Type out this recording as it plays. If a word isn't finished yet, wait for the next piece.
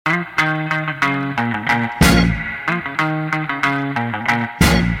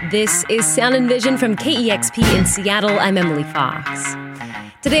This is Sound and Vision from KEXP in Seattle. I'm Emily Fox.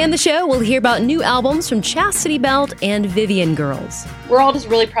 Today on the show, we'll hear about new albums from Chastity Belt and Vivian Girls. We're all just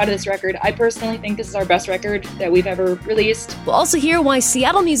really proud of this record. I personally think this is our best record that we've ever released. We'll also hear why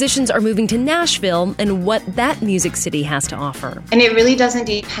Seattle musicians are moving to Nashville and what that music city has to offer. And it really doesn't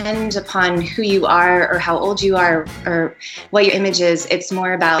depend upon who you are or how old you are or what your image is. It's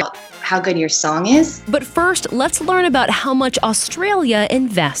more about how good your song is. But first, let's learn about how much Australia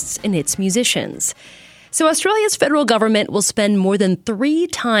invests in its musicians. So Australia's federal government will spend more than 3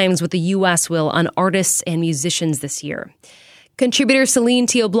 times what the U.S. will on artists and musicians this year. Contributor Celine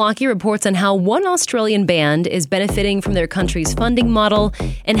Teoblocki reports on how one Australian band is benefiting from their country's funding model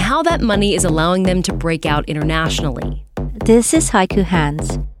and how that money is allowing them to break out internationally. This is Haiku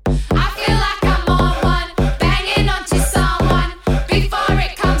Hands. I feel like I'm on one, banging onto someone. Before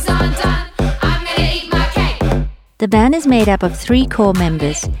it comes undone, I'm gonna eat my cake. The band is made up of 3 core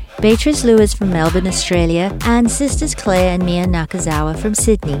members, Beatrice Lewis from Melbourne, Australia, and sisters Claire and Mia Nakazawa from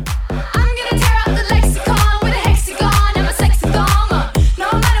Sydney. I'm gonna tear up the lexicon with a hexagon. I'm a sexy dom.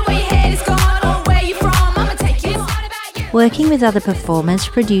 No matter where your head is gone or where you're from, I'ma take you. It's not about you. Working with other performers,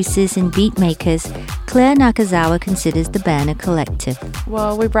 producers, and beat makers, Claire Nakazawa considers the band a collective.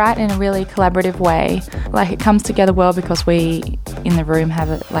 Well, we write in a really collaborative way. Like, it comes together well because we in the room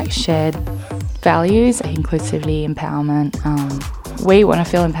have shared values, inclusivity, empowerment. We want to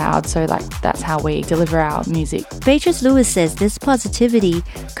feel empowered, so that's how we deliver our music. Beatrice Lewis says this positivity,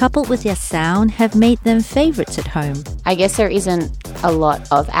 coupled with their sound, have made them favourites at home. I guess there isn't a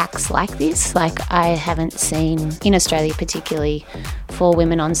lot of acts like this. I haven't seen, in Australia particularly, 4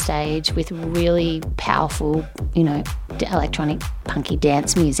 women on stage with really powerful, electronic punky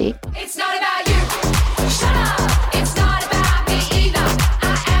dance music. It's not about you. Shut up. It's not about me either.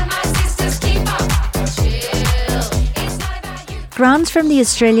 I am my sister's keeper. Chill. It's not about you. Grants from the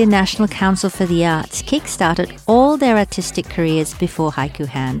Australian National Council for the Arts kick-started all their artistic careers before Haiku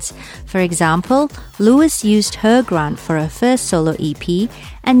Hands. For example, Lewis used her grant for her first solo EP,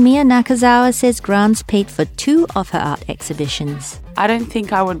 and Mia Nakazawa says grants paid for 2 of her art exhibitions. I don't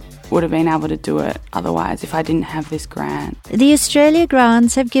think I would have been able to do it otherwise if I didn't have this grant. The Australia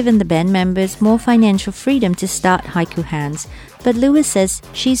grants have given the band members more financial freedom to start Haiku Hands, but Lewis says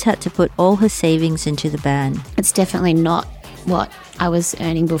she's had to put all her savings into the band. It's definitely not what I was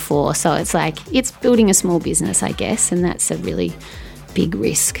earning before, so it's building a small business, I guess, and that's a really big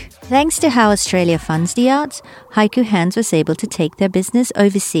risk. Thanks to how Australia funds the arts, Haiku Hands was able to take their business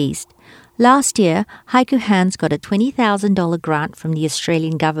overseas. Last year, Haiku Hands got a $20,000 grant from the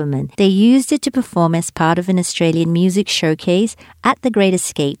Australian government. They used it to perform as part of an Australian music showcase at The Great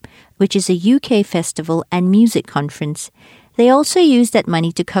Escape, which is a UK festival and music conference. They also used that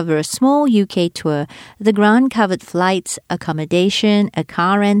money to cover a small UK tour. The grant covered flights, accommodation, a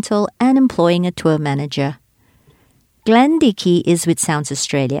car rental, and employing a tour manager. Glenn Dickey is with Sounds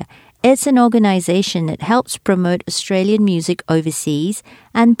Australia. It's an organisation that helps promote Australian music overseas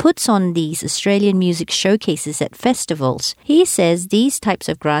and puts on these Australian music showcases at festivals. He says these types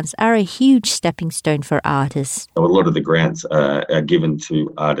of grants are a huge stepping stone for artists. A lot of the grants are given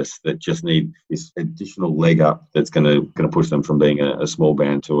to artists that just need this additional leg up that's going to push them from being a small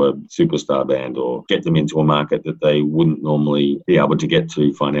band to a superstar band, or get them into a market that they wouldn't normally be able to get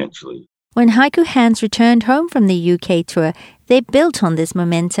to financially. When Haiku Hands returned home from the UK tour, they built on this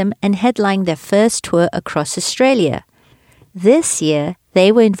momentum and headlined their first tour across Australia. This year,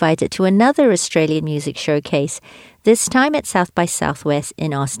 they were invited to another Australian music showcase, this time at South by Southwest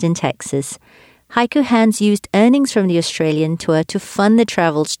in Austin, Texas. Haiku Hands used earnings from the Australian tour to fund the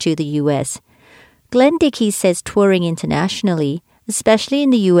travels to the US. Glenn Dickey says touring internationally, especially in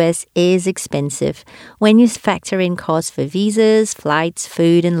the US, is expensive when you factor in costs for visas, flights,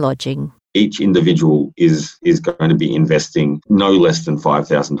 food, and lodging. Each individual is going to be investing no less than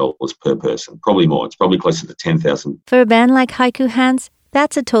 $5,000 per person, probably more. It's probably closer to $10,000. For a band like Haiku Hands,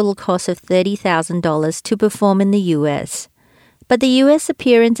 that's a total cost of $30,000 to perform in the US. But the US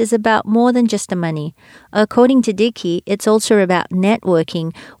appearance is about more than just the money. According to Dickey, it's also about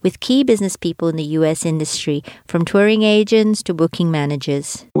networking with key business people in the US industry, from touring agents to booking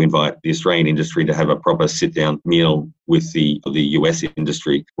managers. We invite the Australian industry to have a proper sit-down meal with the US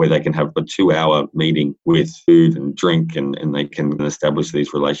industry, where they can have a 2-hour meeting with food and drink, and they can establish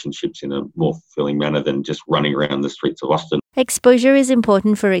these relationships in a more fulfilling manner than just running around the streets of Austin. Exposure is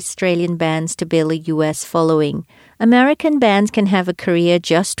important for Australian bands to build a US following. American bands can have a career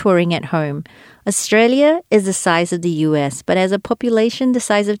just touring at home. Australia is the size of the US, but as a population the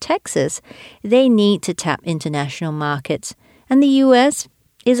size of Texas, they need to tap international markets. And the US,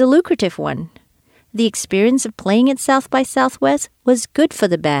 is a lucrative one. The experience of playing at South by Southwest was good for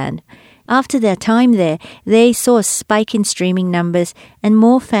the band. After their time there, they saw a spike in streaming numbers and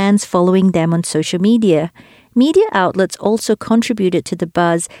more fans following them on social media. Media outlets also contributed to the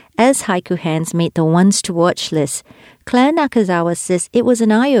buzz as Haiku Hands made the ones to watch list. Claire Nakazawa says it was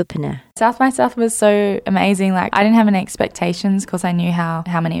an eye-opener. South by South was so amazing. Like, I didn't have any expectations because I knew how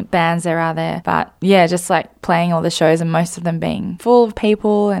many bands there are there. But yeah, just like playing all the shows and most of them being full of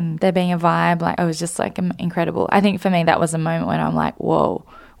people and there being a vibe, like it was just like incredible. I think for me that was a moment when I'm like, whoa,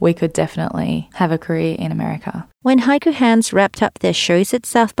 we could definitely have a career in America. When Haiku Hands wrapped up their shows at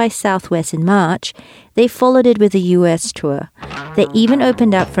South by Southwest in March, they followed it with a US tour. They even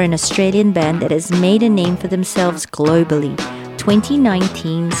opened up for an Australian band that has made a name for themselves globally,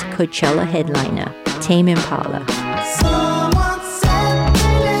 2019's Coachella headliner, Tame Impala.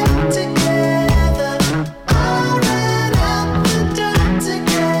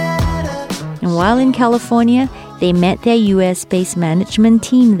 And while in California, they met their US-based management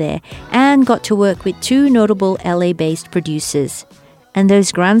team there and got to work with two notable LA-based producers. And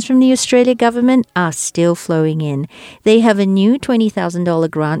those grants from the Australia government are still flowing in. They have a new $20,000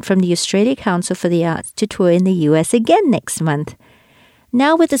 grant from the Australia Council for the Arts to tour in the US again next month.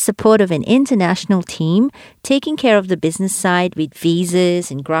 Now with the support of an international team taking care of the business side with visas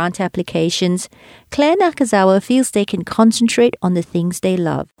and grant applications, Claire Nakazawa feels they can concentrate on the things they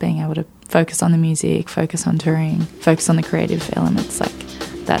love. Being able to focus on the music, focus on touring, focus on the creative elements, like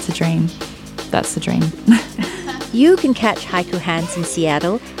that's a dream. That's the dream. You can catch Haiku Hands in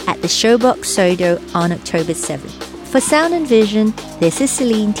Seattle at the Showbox Sodo on October 7th. For Sound and Vision, this is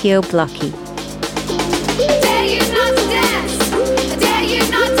Celine Teo-Blocky.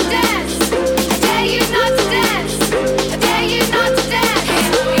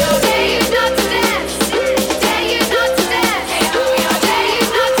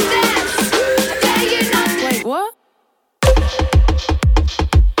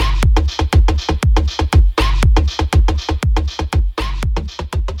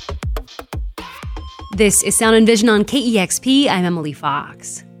 This is Sound and Vision on KEXP. I'm Emily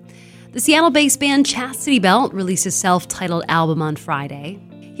Fox. The Seattle-based band Chastity Belt released a self-titled album on Friday.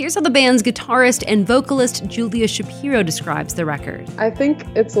 Here's how the band's guitarist and vocalist Julia Shapiro describes the record. I think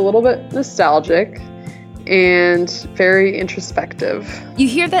it's a little bit nostalgic and very introspective. You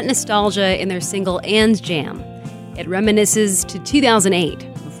hear that nostalgia in their single And Jam. It reminisces to 2008,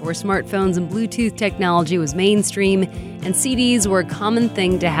 before smartphones and Bluetooth technology was mainstream and CDs were a common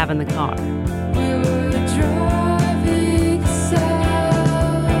thing to have in the car.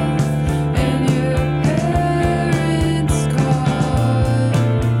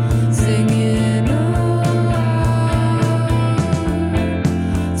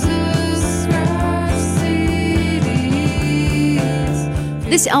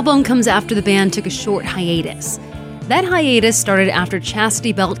 This album comes after the band took a short hiatus. That hiatus started after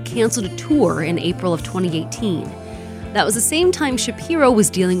Chastity Belt canceled a tour in April of 2018. That was the same time Shapiro was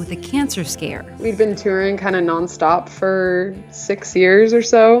dealing with a cancer scare. We'd been touring kind of nonstop for 6 years or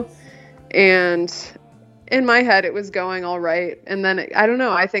so, and in my head it was going all right. And then, I don't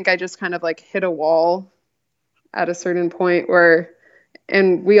know, I think I just kind of like hit a wall at a certain point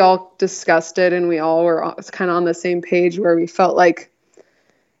and we all discussed it and we all were kind of on the same page where we felt like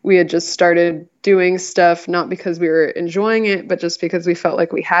we had just started doing stuff, not because we were enjoying it, but just because we felt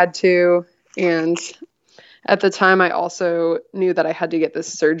like we had to. And at the time, I also knew that I had to get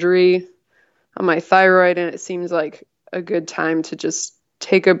this surgery on my thyroid, and it seems like a good time to just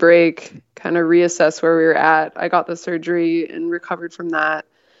take a break, kind of reassess where we were at. I got the surgery and recovered from that,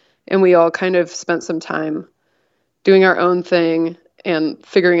 and we all kind of spent some time doing our own thing and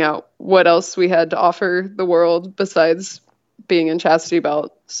figuring out what else we had to offer the world besides being in Chastity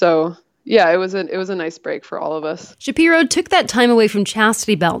Belt. So yeah, it was a nice break for all of us. Shapiro took that time away from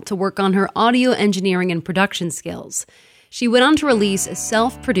Chastity Belt to work on her audio engineering and production skills. She went on to release a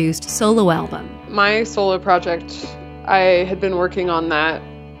self-produced solo album. My solo project, I had been working on that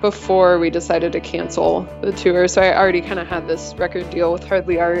before we decided to cancel the tour. So I already kind of had this record deal with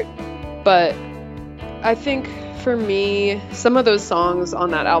Hardly Art. But I think for me, some of those songs on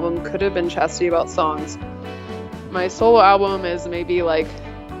that album could have been Chastity Belt songs. My solo album is maybe like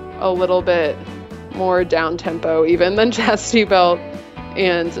a little bit more down-tempo even than Chastity Belt,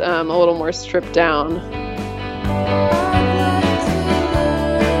 and a little more stripped down.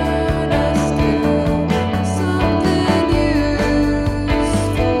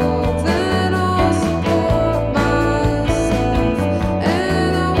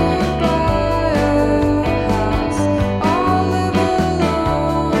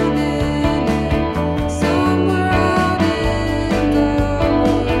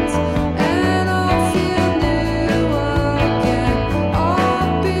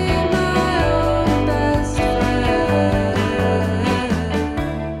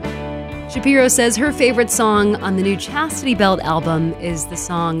 Shapiro says her favorite song on the new Chastity Belt album is the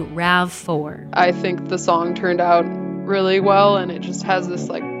song RAV4. I think the song turned out really well, and it just has this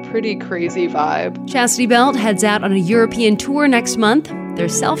like pretty crazy vibe. Chastity Belt heads out on a European tour next month. Their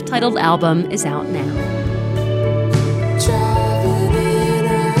self-titled album is out now.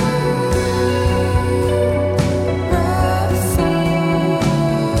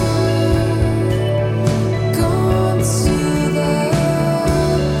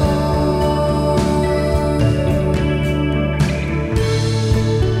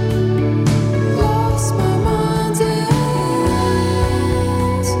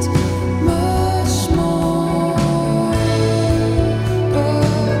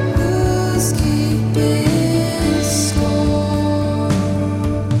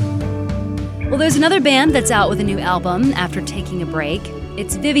 Well, there's another band that's out with a new album after taking a break.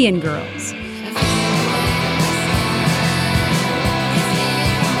 It's Vivian Girls.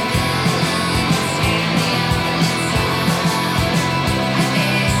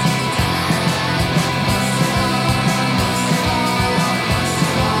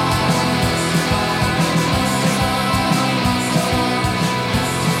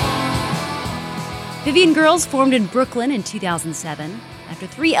 Vivian Girls formed in Brooklyn in 2007. After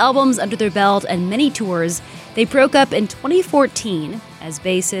 3 albums under their belt and many tours, they broke up in 2014, as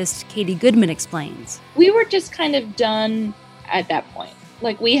bassist Katie Goodman explains. We were just kind of done at that point.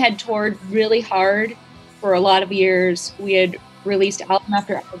 Like, we had toured really hard for a lot of years. We had released album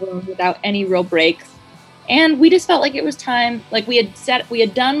after album without any real breaks. And we just felt like it was time. Like, we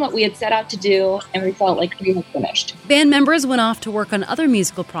had done what we had set out to do, and we felt like we had finished. Band members went off to work on other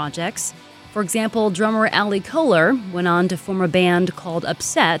musical projects. For example, drummer Allie Kohler went on to form a band called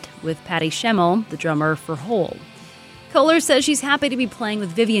Upset with Patty Schemmel, the drummer for Hole. Kohler says she's happy to be playing with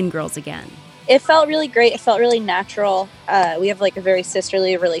Vivian Girls again. It felt really great. It felt really natural. We have like a very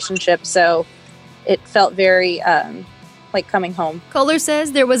sisterly relationship, so it felt very like coming home. Kohler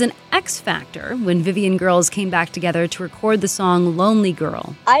says there was an X factor when Vivian Girls came back together to record the song Lonely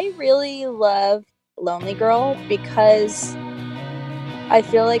Girl. I really love Lonely Girl because I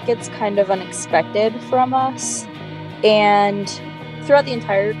feel like it's kind of unexpected from us. And throughout the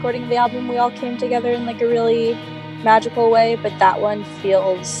entire recording of the album, we all came together in like a really magical way. But that one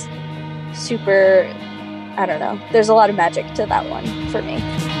feels super, I don't know. There's a lot of magic to that one for me.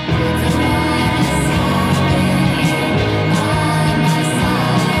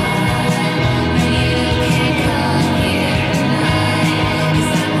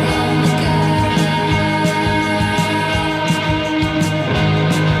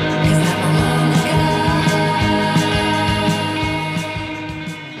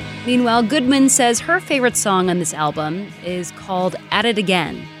 Meanwhile, Goodman says her favorite song on this album is called At It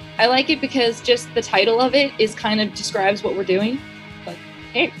Again. I like it because just the title of it is kind of describes what we're doing. Like,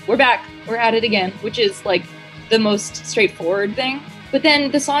 hey, we're back, we're at it again, which is like the most straightforward thing. But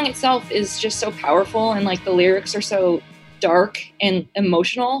then the song itself is just so powerful, and like the lyrics are so dark and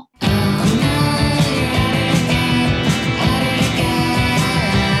emotional.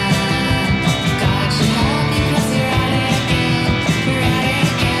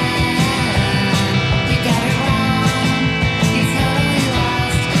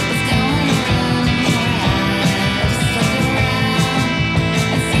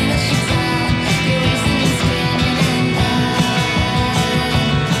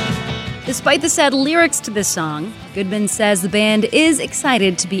 Despite the sad lyrics to this song, Goodman says the band is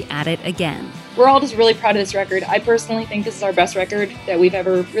excited to be at it again. We're all just really proud of this record. I personally think this is our best record that we've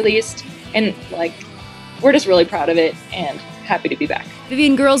ever released. And like, we're just really proud of it and happy to be back.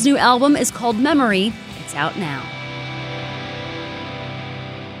 Vivian Girls' new album is called Memory. It's out now.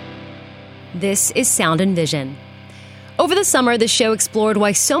 This is Sound and Vision. Over the summer, the show explored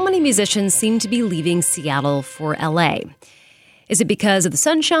why so many musicians seem to be leaving Seattle for LA. Is it because of the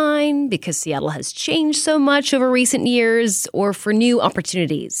sunshine, because Seattle has changed so much over recent years, or for new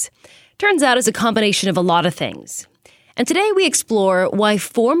opportunities? Turns out it's a combination of a lot of things. And today we explore why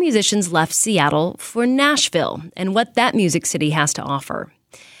 4 musicians left Seattle for Nashville and what that music city has to offer.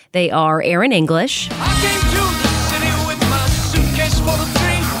 They are Aaron English,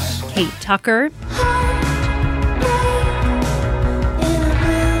 Kate Tucker,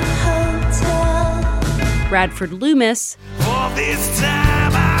 Bradford Loomis,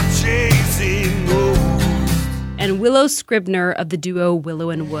 and Willow Scribner of the duo Willow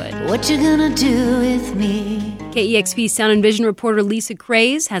and Wood. What you gonna do with me? KEXP Sound and Vision reporter Lisa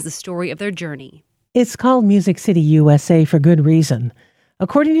Craze has the story of their journey. It's called Music City USA for good reason.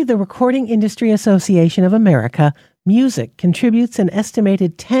 According to the Recording Industry Association of America, music contributes an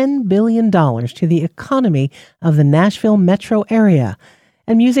estimated $10 billion to the economy of the Nashville metro area.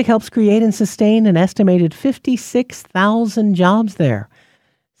 and music helps create and sustain an estimated 56,000 jobs there.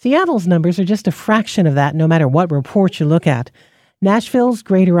 Seattle's numbers are just a fraction of that, no matter what report you look at. Nashville's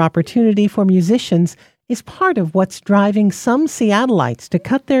greater opportunity for musicians is part of what's driving some Seattleites to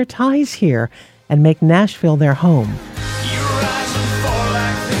cut their ties here and make Nashville their home.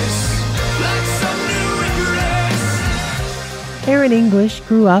 Aaron English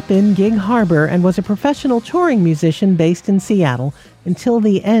grew up in Gig Harbor and was a professional touring musician based in Seattle until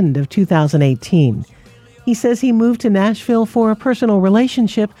the end of 2018. He says he moved to Nashville for a personal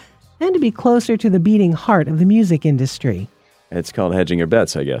relationship and to be closer to the beating heart of the music industry. It's called hedging your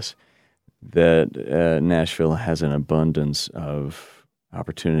bets, I guess. That Nashville has an abundance of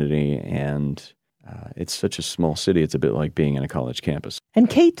opportunity, and it's such a small city, it's a bit like being in a college campus. And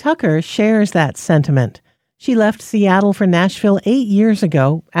Kate Tucker shares that sentiment. She left Seattle for Nashville 8 years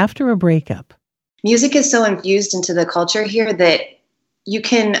ago after a breakup. Music is so infused into the culture here that you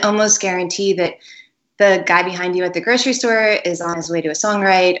can almost guarantee that the guy behind you at the grocery store is on his way to a song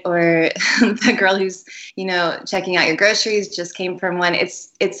write, or the girl who's, checking out your groceries just came from one.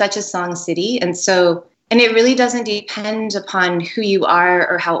 It's such a song city. And it really doesn't depend upon who you are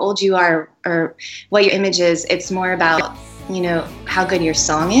or how old you are or what your image is. It's more about, how good your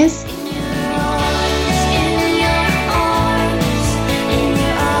song is.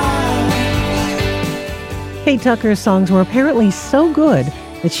 Kate Tucker's songs were apparently so good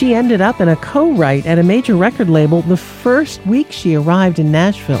that she ended up in a co-write at a major record label the first week she arrived in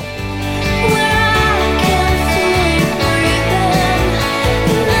Nashville.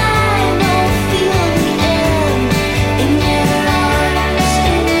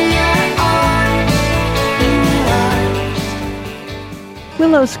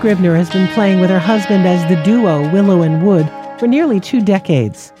 Willow Scribner has been playing with her husband as the duo Willow and Wood for nearly 2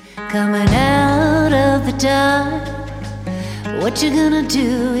 decades. Coming out of the dark, what you gonna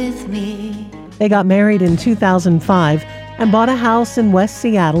do with me? They got married in 2005 and bought a house in West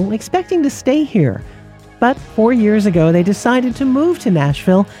Seattle, expecting to stay here. But 4 years ago, they decided to move to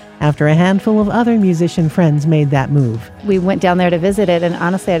Nashville after a handful of other musician friends made that move. We went down there to visit it, and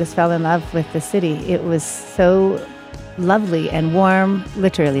honestly, I just fell in love with the city. It was so lovely and warm,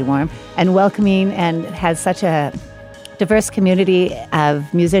 literally warm, and welcoming, and has such a diverse community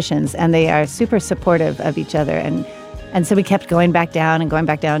of musicians, and they are super supportive of each other. And so we kept going back down,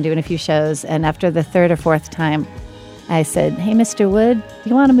 doing a few shows. And after the 3rd or 4th time, I said, "Hey, Mr. Wood, do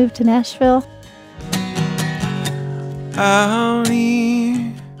you want to move to Nashville?" Out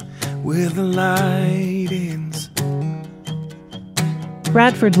here where the light ends.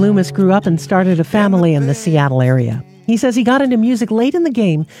 Bradford Loomis grew up and started a family in the Seattle area. He says he got into music late in the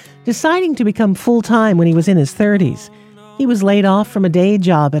game, deciding to become full-time when he was in his 30s. He was laid off from a day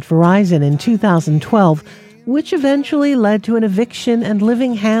job at Verizon in 2012, which eventually led to an eviction and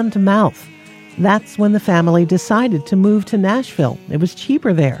living hand to mouth. That's when the family decided to move to Nashville. It was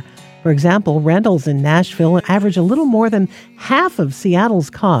cheaper there. For example, rentals in Nashville average a little more than half of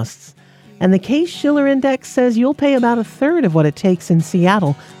Seattle's costs. And the Case-Shiller Index says you'll pay about a third of what it takes in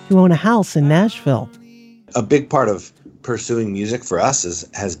Seattle to own a house in Nashville. A big part of pursuing music for us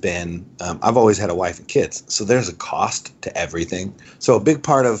has been, I've always had a wife and kids, so there's a cost to everything. So a big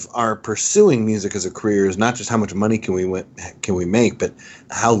part of our pursuing music as a career is not just how much money can we make, but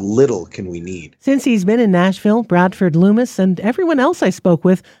how little can we need. Since he's been in Nashville, Bradford Loomis and everyone else I spoke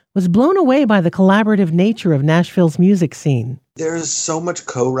with was blown away by the collaborative nature of Nashville's music scene. There's so much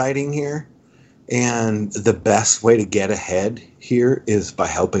co-writing here, and the best way to get ahead here is by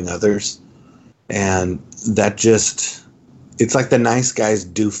helping others. And that just, it's like the nice guys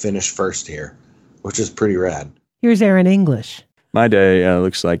do finish first here, which is pretty rad. Here's Aaron English. My day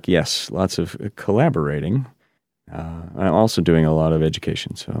looks like, yes, lots of collaborating. I'm also doing a lot of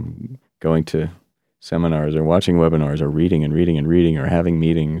education. So I'm going to seminars or watching webinars or reading or having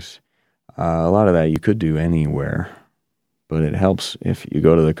meetings. A lot of that you could do anywhere, but it helps if you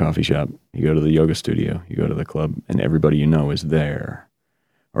go to the coffee shop, you go to the yoga studio, you go to the club, and everybody you know is there.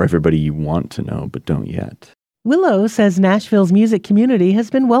 Or everybody you want to know but don't yet. Willow says Nashville's music community has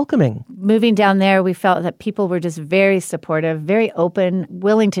been welcoming. Moving down there, we felt that people were just very supportive, very open,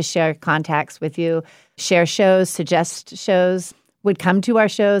 willing to share contacts with you, share shows, suggest shows, would come to our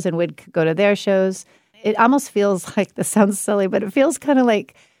shows and would go to their shows. It almost feels like, this sounds silly, but it feels kind of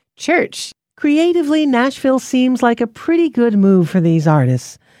like church. Creatively, Nashville seems like a pretty good move for these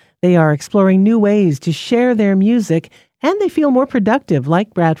artists. They are exploring new ways to share their music, and they feel more productive,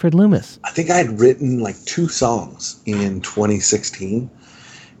 like Bradford Loomis. I think I had written like 2 songs in 2016,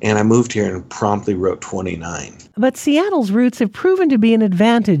 And I moved here and promptly wrote 29. But Seattle's roots have proven to be an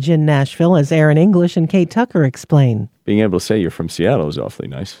advantage in Nashville, as Aaron English and Kate Tucker explain. Being able to say you're from Seattle is awfully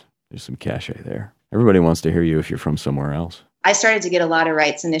nice. There's some cachet there. Everybody wants to hear you if you're from somewhere else. I started to get a lot of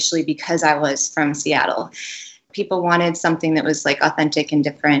rights initially because I was from Seattle. People wanted something that was like authentic and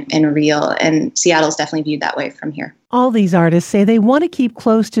different and real, and Seattle's definitely viewed that way from here. All these artists say they want to keep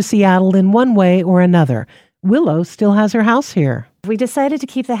close to Seattle in one way or another. Willow still has her house here. We decided to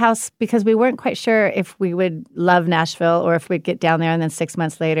keep the house because we weren't quite sure if we would love Nashville or if we'd get down there and then 6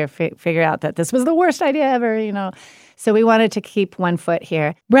 months later figure out that this was the worst idea ever, you know. So we wanted to keep one foot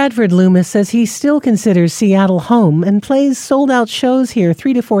here. Bradford Loomis says he still considers Seattle home and plays sold-out shows here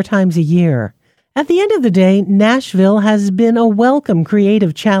 3 to 4 times a year. At the end of the day, Nashville has been a welcome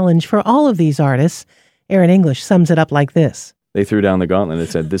creative challenge for all of these artists. Aaron English sums it up like this. They threw down the gauntlet and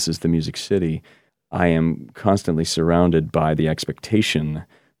said, this is the Music City. I am constantly surrounded by the expectation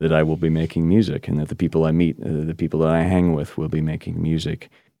that I will be making music and that the people I meet, the people that I hang with will be making music.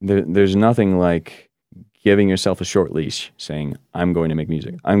 There's nothing like giving yourself a short leash, saying, I'm going to make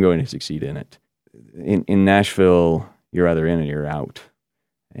music. I'm going to succeed in it. In Nashville, you're either in or you're out.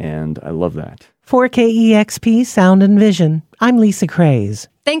 And I love that. For KEXP Sound and Vision, I'm Lisa Craze.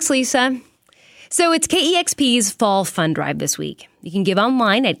 Thanks, Lisa. So it's KEXP's Fall Fund Drive this week. You can give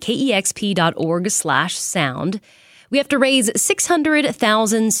online at kexp.org/sound. We have to raise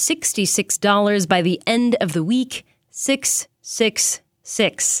 $600,066 by the end of the week.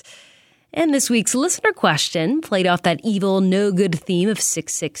 666. And this week's listener question played off that evil, no-good theme of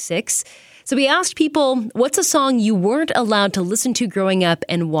 666. So we asked people, what's a song you weren't allowed to listen to growing up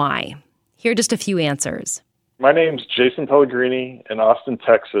and why? Here are just a few answers. My name's Jason Pellegrini in Austin,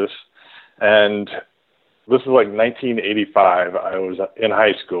 Texas. And this is like 1985. I was in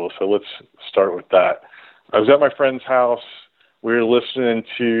high school, so let's start with that. I was at my friend's house. We were listening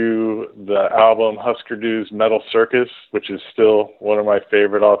to the album Husker Du's Metal Circus, which is still one of my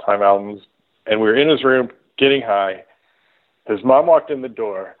favorite all-time albums. And we were in his room getting high. His mom walked in the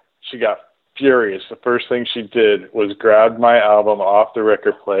door. She got furious. The first thing she did was grab my album off the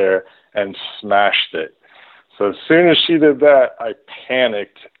record player and smashed it. So as soon as she did that, I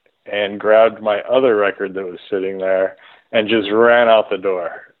panicked and grabbed my other record that was sitting there and just ran out the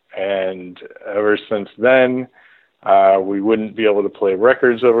door. And ever since then, we wouldn't be able to play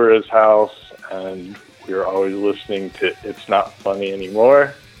records over his house, and we were always listening to It's Not Funny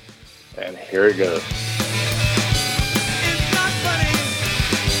Anymore. And here it goes.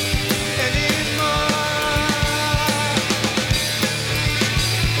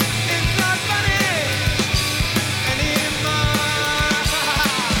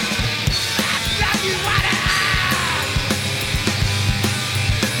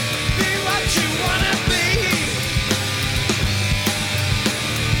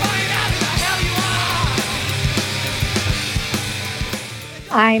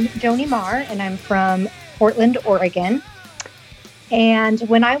 I'm Joni Marr, and I'm from Portland, Oregon. And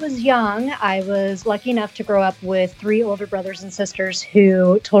when I was young, I was lucky enough to grow up with 3 older brothers and sisters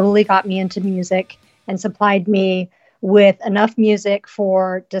who totally got me into music and supplied me with enough music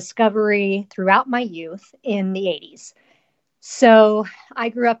for discovery throughout my youth in the 80s. So I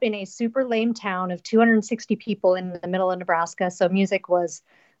grew up in a super lame town of 260 people in the middle of Nebraska, so music was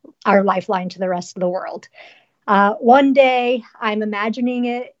our lifeline to the rest of the world. One day, I'm imagining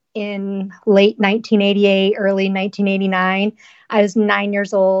it in late 1988, early 1989. I was 9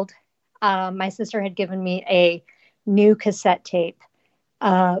 years old. My sister had given me a new cassette tape,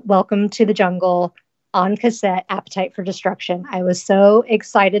 Welcome to the Jungle, on cassette, Appetite for Destruction. I was so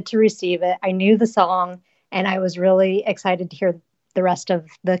excited to receive it. I knew the song, and I was really excited to hear the rest of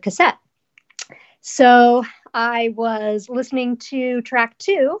the cassette. So I was listening to track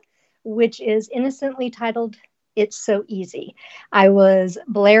 2, which is innocently titled It's So Easy. I was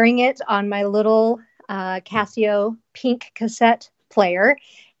blaring it on my little Casio pink cassette player,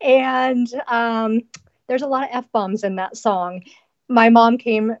 and there's a lot of F-bombs in that song. My mom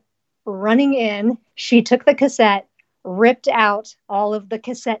came running in. She took the cassette, ripped out all of the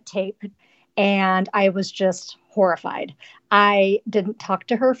cassette tape, and I was just horrified. I didn't talk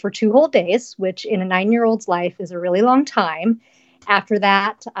to her for 2 whole days, which in a 9-year-old's life is a really long time. After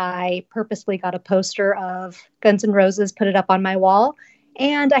that, I purposely got a poster of Guns N' Roses, put it up on my wall,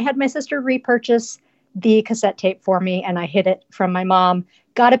 and I had my sister repurchase the cassette tape for me, and I hid it from my mom.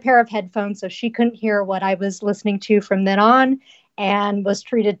 Got a pair of headphones so she couldn't hear what I was listening to from then on, and was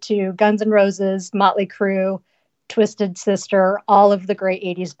treated to Guns N' Roses, Motley Crue, Twisted Sister, all of the great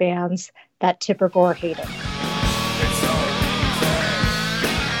 80s bands that Tipper Gore hated.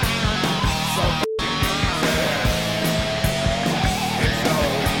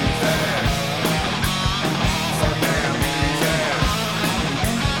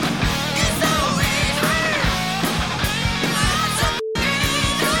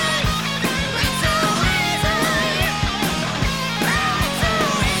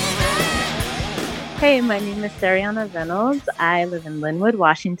 Hey, my name is Sariana Reynolds. I live in Linwood,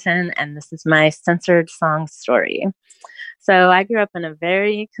 Washington, and this is my censored song story. So I grew up in a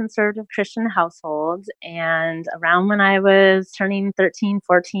very conservative Christian household, and around when I was turning 13,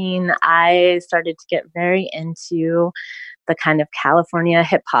 14, I started to get very into the kind of California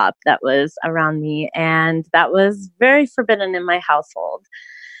hip hop that was around me, and that was very forbidden in my household.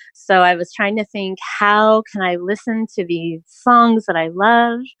 So I was trying to think, how can I listen to these songs that I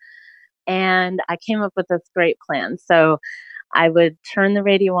love? And I came up with this great plan. So I would turn the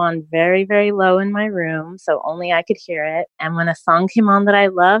radio on very, very low in my room so only I could hear it. And when a song came on that I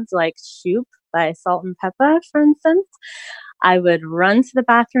loved, like Shoop by Salt and Peppa, for instance, I would run to the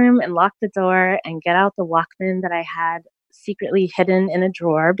bathroom and lock the door and get out the Walkman that I had secretly hidden in a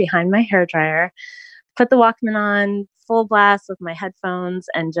drawer behind my hairdryer, put the Walkman on full blast with my headphones,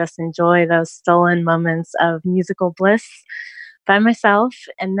 and just enjoy those stolen moments of musical bliss by myself.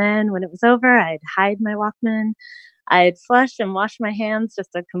 And then when it was over, I'd hide my Walkman, I'd flush and wash my hands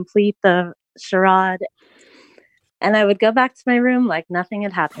just to complete the charade, and I would go back to my room like nothing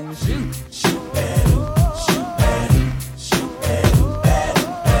had happened.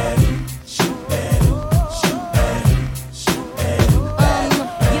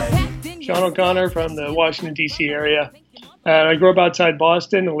 Sean O'Connor from the Washington, D.C. area. I grew up outside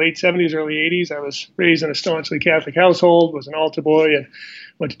Boston in the late 70s, early 80s. I was raised in a staunchly Catholic household, was an altar boy, and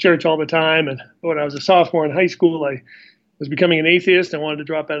went to church all the time. And when I was a sophomore in high school, I was becoming an atheist. I wanted to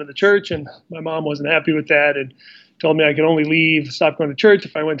drop out of the church, and my mom wasn't happy with that and told me I could only stop going to church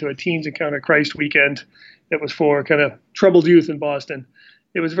if I went to a Teens Encounter Christ weekend that was for kind of troubled youth in Boston.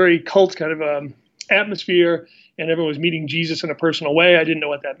 It was very cult kind of atmosphere, and everyone was meeting Jesus in a personal way. I didn't know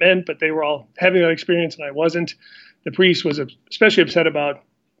what that meant, but they were all having that experience, and I wasn't. The priest was especially upset about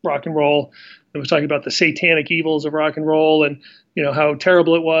rock and roll. He was talking about the satanic evils of rock and roll and, you know, how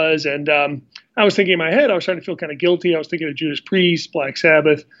terrible it was. And I was thinking in my head, I was trying to feel kind of guilty. I was thinking of Judas Priest, Black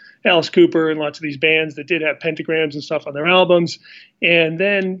Sabbath, Alice Cooper, and lots of these bands that did have pentagrams and stuff on their albums. And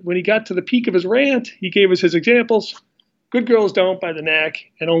then when he got to the peak of his rant, he gave us his examples. Good Girls Don't by The Knack,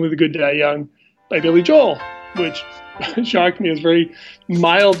 and Only the Good Die Young by Billy Joel, which shocked me as very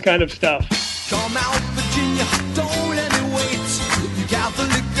mild kind of stuff. Come out, Virginia, don't let me wait. You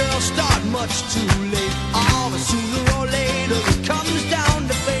Catholic girls start much too late. Oh, but sooner or later it comes down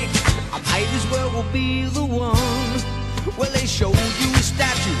to fate. I might as well be the one. Well, they showed you a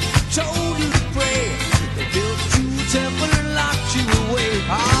statue, told you to pray. They built you a temple and locked you away.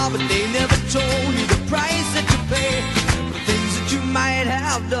 Ah, but they never told you the price that you pay for the things that you might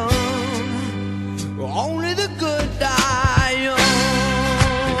have done. Only the good die young.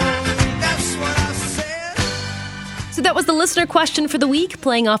 So that was the listener question for the week,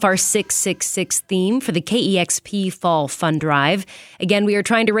 playing off our 666 theme for the KEXP Fall Fund Drive. Again, we are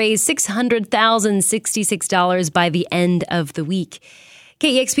trying to raise $600,066 by the end of the week.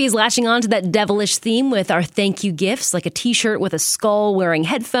 KEXP is latching on to that devilish theme with our thank you gifts, like a t-shirt with a skull, wearing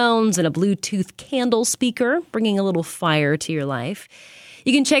headphones, and a Bluetooth candle speaker, bringing a little fire to your life.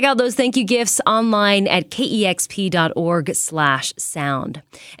 You can check out those thank you gifts online at kexp.org/sound.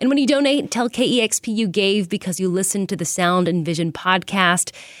 And when you donate, tell KEXP you gave because you listened to the Sound and Vision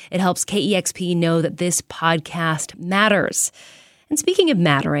podcast. It helps KEXP know that this podcast matters. And speaking of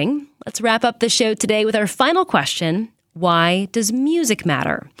mattering, let's wrap up the show today with our final question. Why does music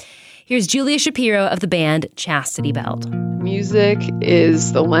matter? Here's Julia Shapiro of the band Chastity Belt. Music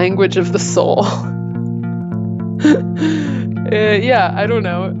is the language of the soul. Yeah, I don't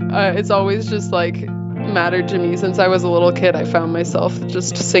know. It's always just like mattered to me since I was a little kid. I found myself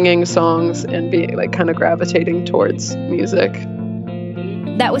just singing songs and being like kind of gravitating towards music.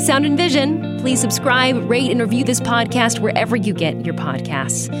 That was Sound and Vision. Please subscribe, rate, and review this podcast wherever you get your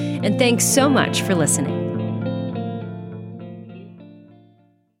podcasts. And thanks so much for listening.